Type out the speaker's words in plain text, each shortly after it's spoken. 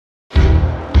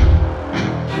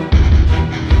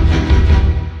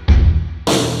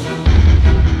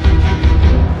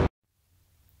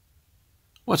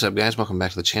What's up, guys? Welcome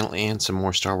back to the channel and some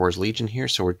more Star Wars Legion here.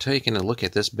 So we're taking a look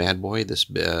at this bad boy, this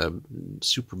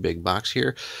super big box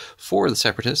here for the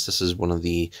Separatists. This is one of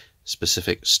the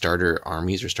specific starter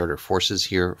armies or starter forces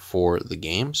here for the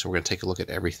game. So we're going to take a look at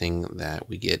everything that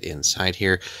we get inside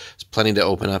here. There's plenty to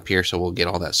open up here, so we'll get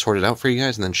all that sorted out for you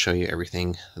guys and then show you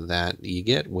everything that you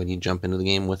get when you jump into the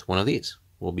game with one of these.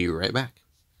 We'll be right back.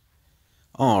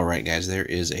 Alright guys, there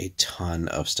is a ton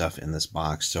of stuff in this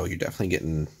box, so you're definitely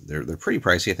getting, they're pretty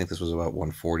pricey. I think this was about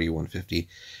 $140, $150,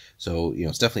 so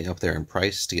it's definitely up there in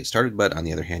price to get started, but on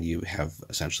the other hand, you have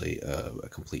essentially a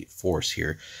complete force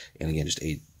here, and again, just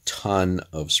a ton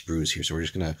of sprues here, so we're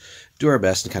just going to do our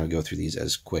best and kind of go through these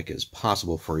as quick as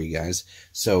possible for you guys.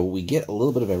 So we get a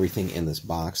little bit of everything in this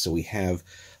box. So we have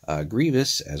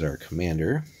Grievous as our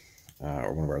commander,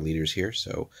 or one of our leaders here,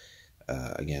 so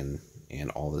again, and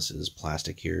all this is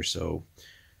plastic here, so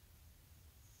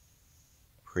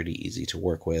pretty easy to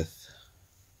work with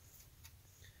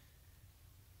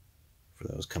for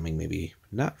those coming maybe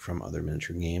not from other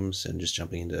miniature games and just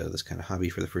jumping into this kind of hobby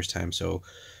for the first time. So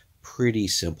pretty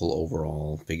simple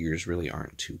overall. Figures really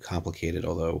aren't too complicated,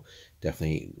 although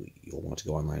definitely you'll want to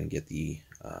go online and get the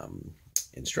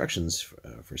instructions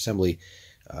for assembly,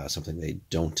 something they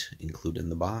don't include in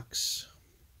the box.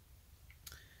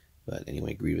 But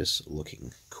anyway, Grievous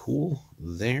looking cool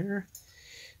there.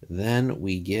 Then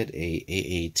we get a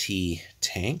AAT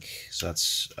tank. So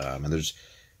that's, and there's,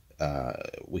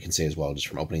 we can say as well, just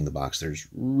from opening the box, there's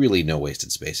really no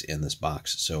wasted space in this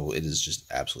box. So it is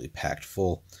just absolutely packed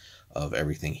full of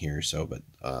everything here. So, but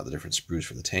the different sprues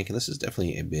for the tank. And this is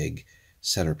definitely a big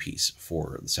centerpiece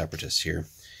for the Separatists here.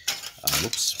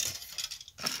 Whoops.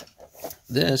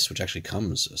 This, which actually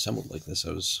comes assembled like this,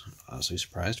 I was honestly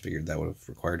surprised. Figured that would have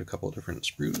required a couple of different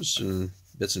sprues and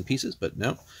bits and pieces, but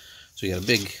no. So you got a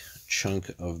big chunk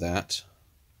of that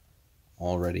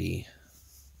already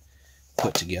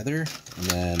put together, and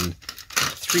then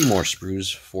 3 more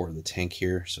sprues for the tank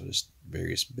here. So just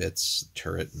various bits,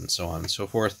 turret, and so on and so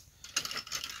forth.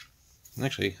 And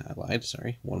actually, I lied.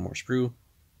 Sorry, 1 more sprue,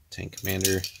 tank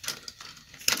commander.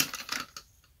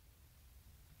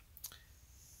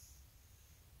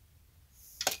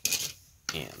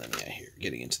 And then, yeah, here,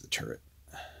 getting into the turret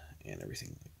and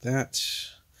everything like that.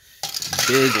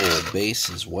 Big old base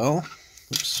as well.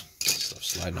 Oops, stuff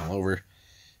sliding all over.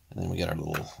 And then we got our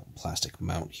little plastic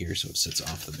mount here, so it sits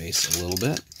off the base a little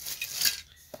bit.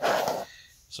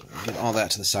 So we'll get all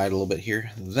that to the side a little bit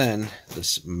here. Then,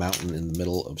 this mountain in the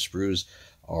middle of sprues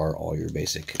are all your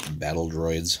basic battle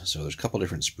droids. So there's a couple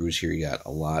different sprues here. You got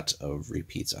a lot of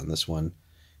repeats on this one,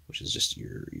 which is just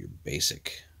your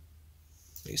basic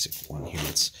one here.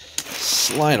 Let's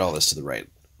slide all this to the right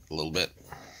a little bit.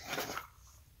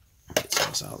 Get some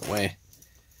of this out of the way.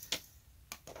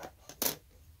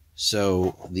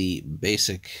 So the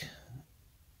basic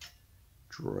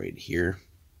droid here.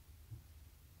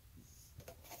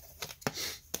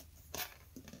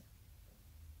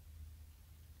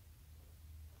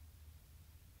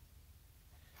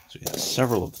 So we have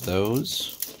several of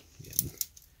those. Again,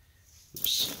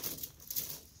 oops.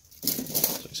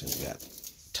 So I said we got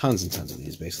tons and tons of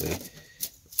these, basically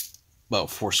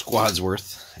about 4 squads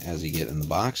worth as you get in the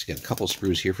box. You got a couple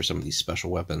sprues here for some of these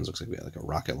special weapons. Looks like we got like a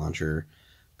rocket launcher,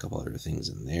 a couple other things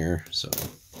in there. So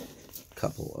a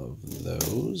couple of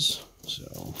those.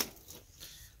 So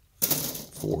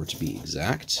 4 to be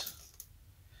exact.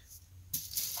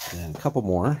 And a couple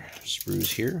more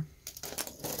sprues here.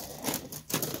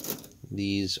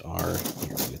 These are,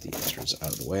 here, we'll get the extras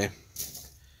out of the way.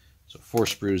 So 4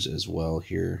 sprues as well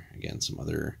here. Again, some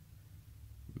other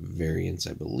variants,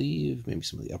 I believe. Maybe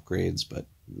some of the upgrades, but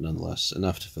nonetheless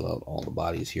enough to fill out all the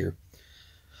bodies here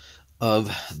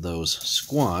of those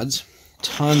squads.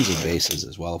 Tons of bases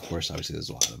as well. Of course, obviously there's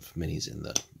a lot of minis in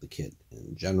the kit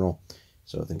in general.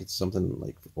 So I think it's something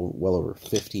like well over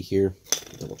 50 here.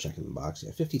 Double checking the box.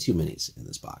 Yeah, 52 minis in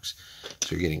this box.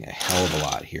 So you're getting a hell of a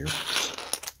lot here.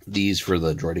 These for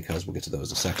the droidicas, we'll get to those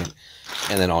in a second.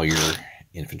 And then all your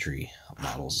infantry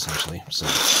models, essentially. So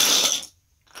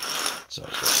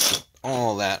get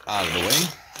all that out of the way.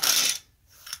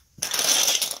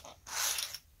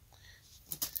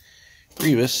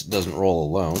 Grievous doesn't roll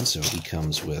alone, so he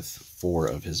comes with 4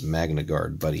 of his Magna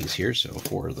Guard buddies here, so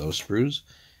 4 of those sprues.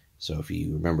 So if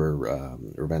you remember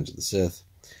Revenge of the Sith,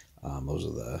 those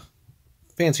are the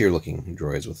fancier looking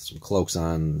droids with some cloaks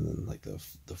on, and like the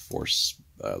Force,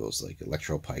 those like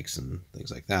electro pikes and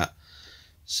things like that.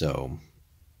 So,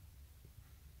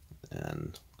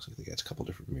 and looks like they got a couple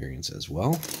different variants as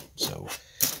well. So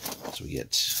we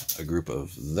get a group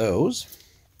of those.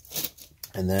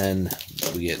 And then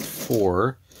we get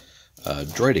 4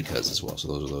 droidicas as well. So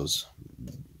those are those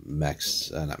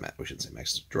mechs, not mech, we shouldn't say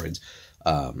mechs, droids,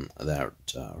 that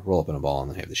roll up in a ball,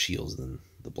 and then have the shields and then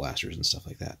the blasters and stuff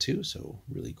like that too. So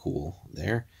really cool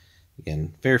there.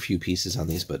 Again, fair few pieces on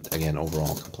these, but again,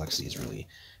 overall complexity is really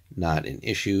not an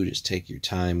issue. Just take your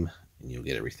time and you'll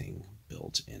get everything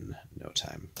built in no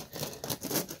time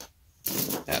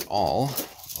at all.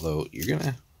 Although you're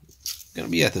gonna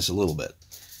be at this a little bit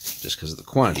just because of the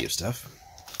quantity of stuff.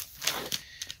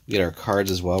 We get our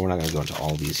cards as well. We're not going to go into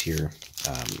all of these here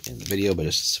in the video, but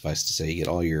just suffice to say, you get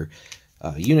all your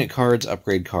unit cards,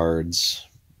 upgrade cards,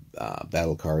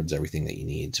 battle cards, everything that you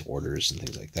need, orders and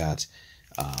things like that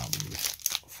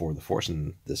for the Force.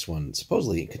 And this one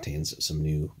supposedly contains some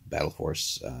new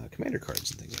Battleforce commander cards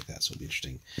and things like that, so it'll be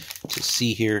interesting to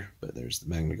see here. But there's the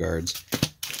Magna Guards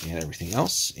and everything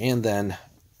else, and then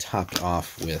topped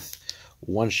off with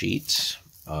one sheet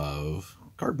of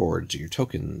cardboards, or your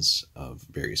tokens of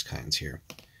various kinds here.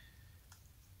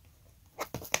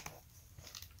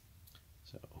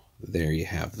 So there you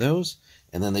have those.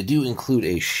 And then they do include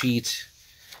a sheet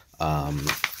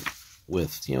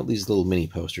with, you know, these little mini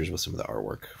posters with some of the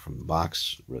artwork from the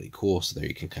box. Really cool. So there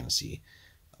you can kind of see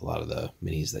a lot of the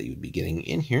minis that you would be getting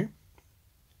in here.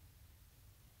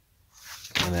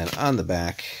 And then on the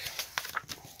back,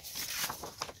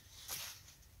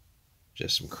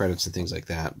 just some credits and things like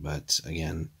that. But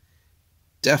again,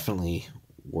 definitely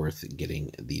worth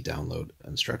getting the download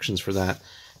instructions for that,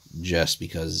 just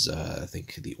because I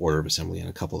think the order of assembly and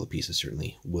a couple of the pieces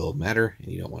certainly will matter,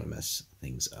 and you don't want to mess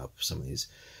things up. Some of these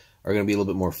are going to be a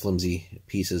little bit more flimsy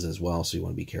pieces as well, so you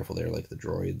want to be careful there. Like the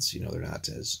droids, you know, they're not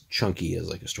as chunky as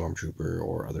like a stormtrooper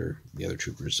or the other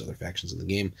troopers, other factions in the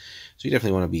game. So you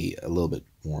definitely want to be a little bit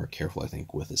more careful, I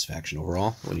think, with this faction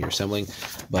overall when you're assembling.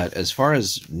 But as far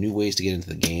as new ways to get into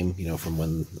the game, you know, from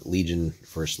when Legion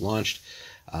first launched,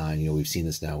 you know, we've seen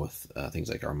this now with things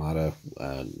like Armada,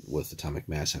 with Atomic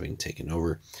Mass having taken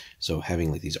over. So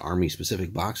having like these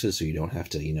army-specific boxes, so you don't have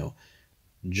to, you know,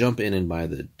 jump in and buy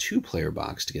the 2-player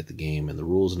box to get the game and the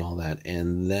rules and all that,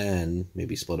 and then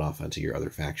maybe split off onto your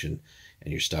other faction,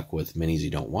 and you're stuck with minis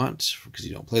you don't want because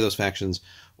you don't play those factions,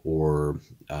 or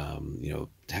you know,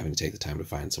 having to take the time to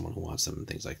find someone who wants them and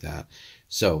things like that.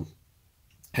 So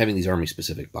having these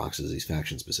army-specific boxes, these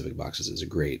faction-specific boxes, is a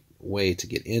great way to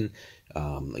get in.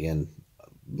 Again,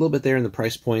 a little bit there in the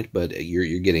price point, but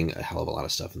you're getting a hell of a lot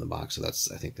of stuff in the box,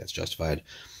 so I think that's justified.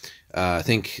 I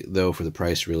think, though, for the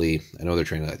price, really, I know they're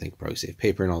trying to, I think, probably save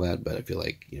paper and all that, but I feel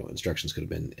like, you know, instructions could have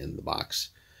been in the box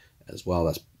as well.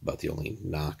 That's about the only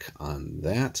knock on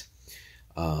that.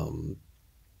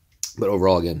 But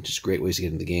overall, again, just great ways to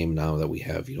get into the game now that we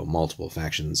have, you know, multiple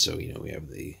factions. So, you know, we have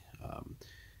the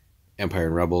Empire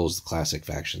and Rebels, the classic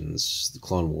factions, the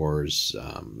Clone Wars,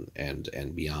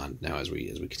 and beyond. Now, as we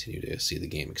continue to see the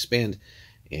game expand,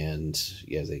 and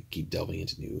as they keep delving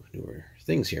into newer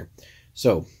things here.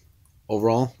 So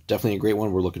overall, definitely a great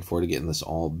one. We're looking forward to getting this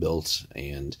all built,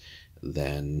 and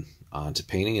then on to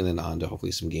painting, and then on to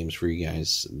hopefully some games for you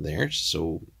guys there,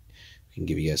 so we can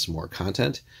give you guys some more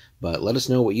content. But let us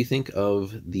know what you think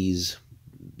of these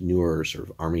newer sort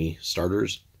of army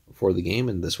starters for the game,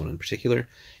 and this one in particular,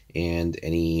 and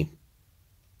any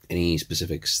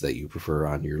specifics that you prefer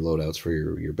on your loadouts for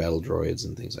your battle droids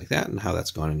and things like that, and how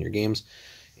that's gone in your games,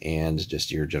 and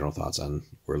just your general thoughts on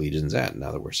where Legion's at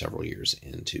now that we're several years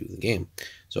into the game.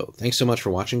 So thanks so much for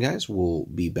watching, guys. We'll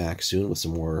be back soon with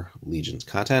some more Legion's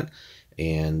content,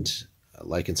 and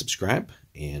like and subscribe,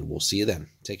 and we'll see you then.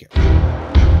 Take care.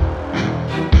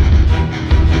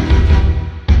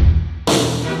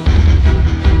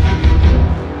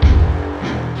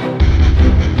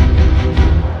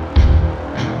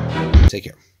 Take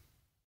care.